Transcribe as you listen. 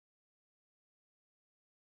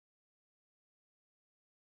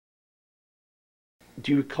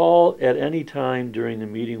Do you recall at any time during the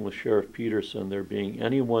meeting with Sheriff Peterson there being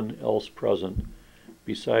anyone else present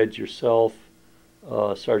besides yourself,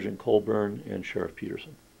 Sergeant Colburn, and Sheriff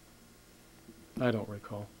Peterson? I don't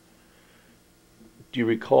recall. Do you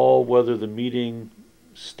recall whether the meeting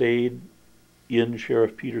stayed in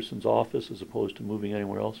Sheriff Peterson's office as opposed to moving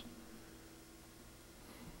anywhere else?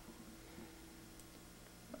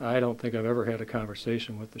 I don't think I've ever had a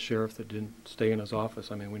conversation with the sheriff that didn't stay in his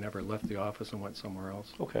office. I mean, we never left the office and went somewhere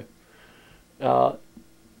else. Okay. Do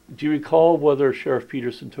you recall whether Sheriff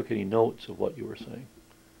Peterson took any notes of what you were saying?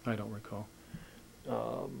 I don't recall.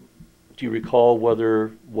 Do you recall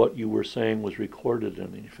whether what you were saying was recorded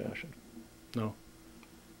in any fashion? No.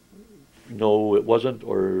 No, it wasn't,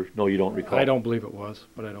 or no, you don't recall? I don't believe it was,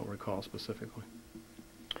 but I don't recall specifically.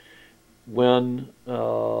 When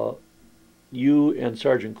you and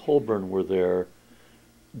Sergeant Colburn were there,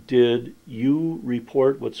 did you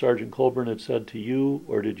report what Sergeant Colburn had said to you,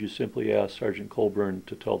 or did you simply ask Sergeant Colburn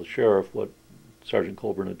to tell the sheriff what Sergeant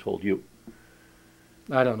Colburn had told you?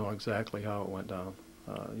 I don't know exactly how it went down.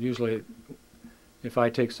 Usually, if I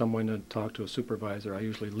take someone to talk to a supervisor, I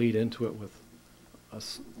usually lead into it with a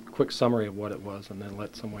quick summary of what it was and then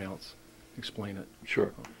let someone else explain it.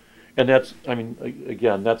 Sure. And that's, I mean,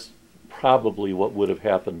 again, that's probably what would have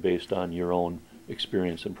happened based on your own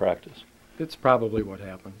experience and practice. It's probably what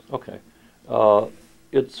happened. Okay.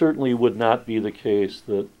 It certainly would not be the case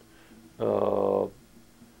that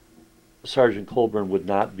Sergeant Colburn would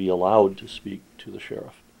not be allowed to speak to the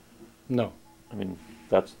sheriff. No. I mean,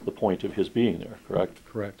 that's the point of his being there, correct?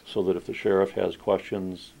 Correct. So that if the sheriff has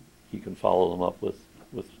questions, he can follow them up with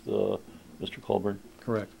Mr. Colburn.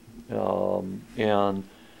 Correct.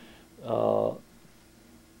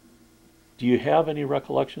 Do you have any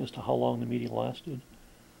recollection as to how long the meeting lasted?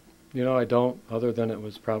 You know, I don't, other than it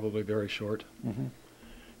was probably very short. Mm-hmm. Do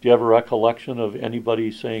you have a recollection of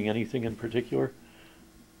anybody saying anything in particular?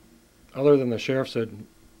 Other than the sheriff said,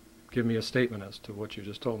 give me a statement as to what you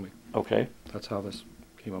just told me. Okay. That's how this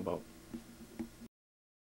came about.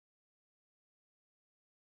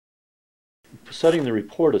 Setting the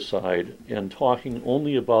report aside and talking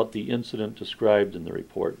only about the incident described in the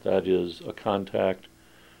report, that is a contact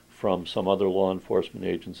from some other law enforcement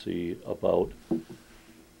agency about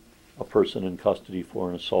a person in custody for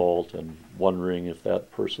an assault and wondering if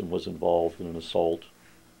that person was involved in an assault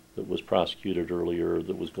that was prosecuted earlier,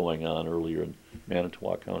 that was going on earlier in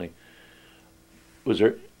Manitowoc County. Was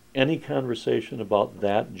there any conversation about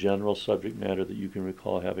that general subject matter that you can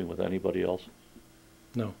recall having with anybody else?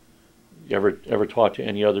 No. You ever talk to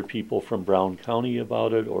any other people from Brown County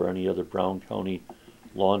about it, or any other Brown County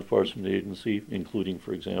law enforcement agency, including,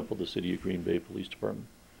 for example, the City of Green Bay Police Department?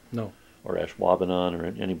 No. Or Ashwaubenon, or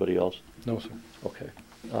anybody else? No, sir. Okay.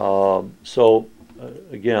 So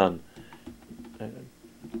again,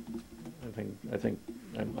 I think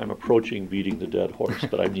I'm approaching beating the dead horse,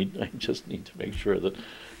 but I just need to make sure that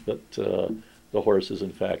the horse is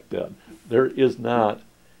in fact dead. There is not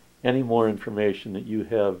any more information that you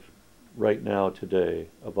have right now today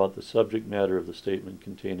about the subject matter of the statement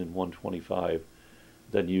contained in 125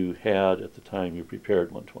 than you had at the time you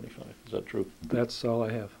prepared 125. Is that true? That's all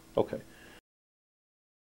I have. Okay.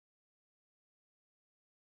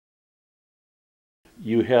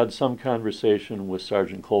 You had some conversation with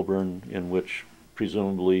Sergeant Colburn in which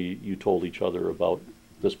presumably you told each other about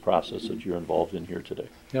this process that you're involved in here today.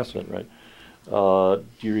 Yes, Is sir. that right?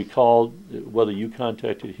 Do you recall whether you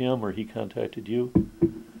contacted him or he contacted you?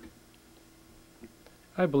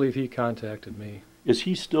 I believe he contacted me. Is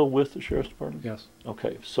he still with the Sheriff's Department? Yes.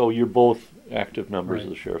 Okay, so you're both active members Right. of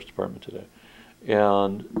the Sheriff's Department today.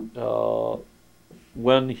 And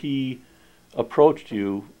when he approached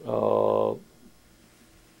you,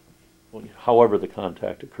 however the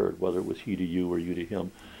contact occurred, whether it was he to you or you to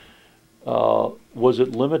him, was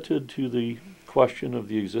it limited to the question of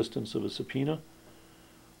the existence of a subpoena?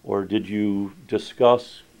 Or did you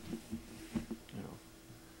discuss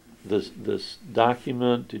this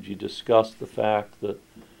document? Did you discuss the fact that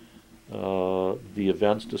the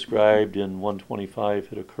events described in 125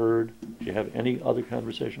 had occurred? Did you have any other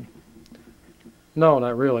conversation? No,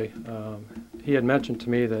 not really. He had mentioned to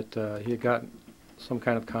me that he had gotten some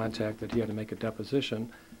kind of contact that he had to make a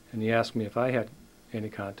deposition, and he asked me if I had any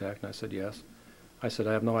contact, and I said yes. I said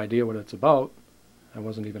I have no idea what it's about. I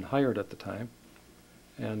wasn't even hired at the time.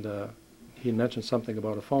 And he had mentioned something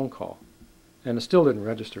about a phone call, and it still didn't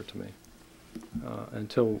register to me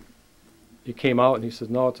until he came out and he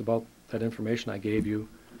said, no, it's about that information I gave you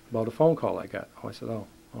about a phone call I got. Oh, I said, oh,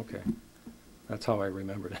 okay. That's how I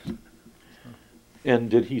remembered it. And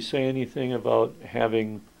did he say anything about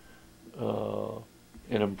having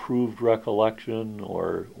an improved recollection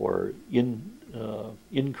or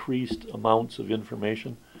increased amounts of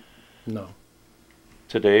information No,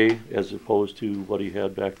 today as opposed to what he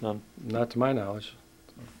had back then? not to my knowledge.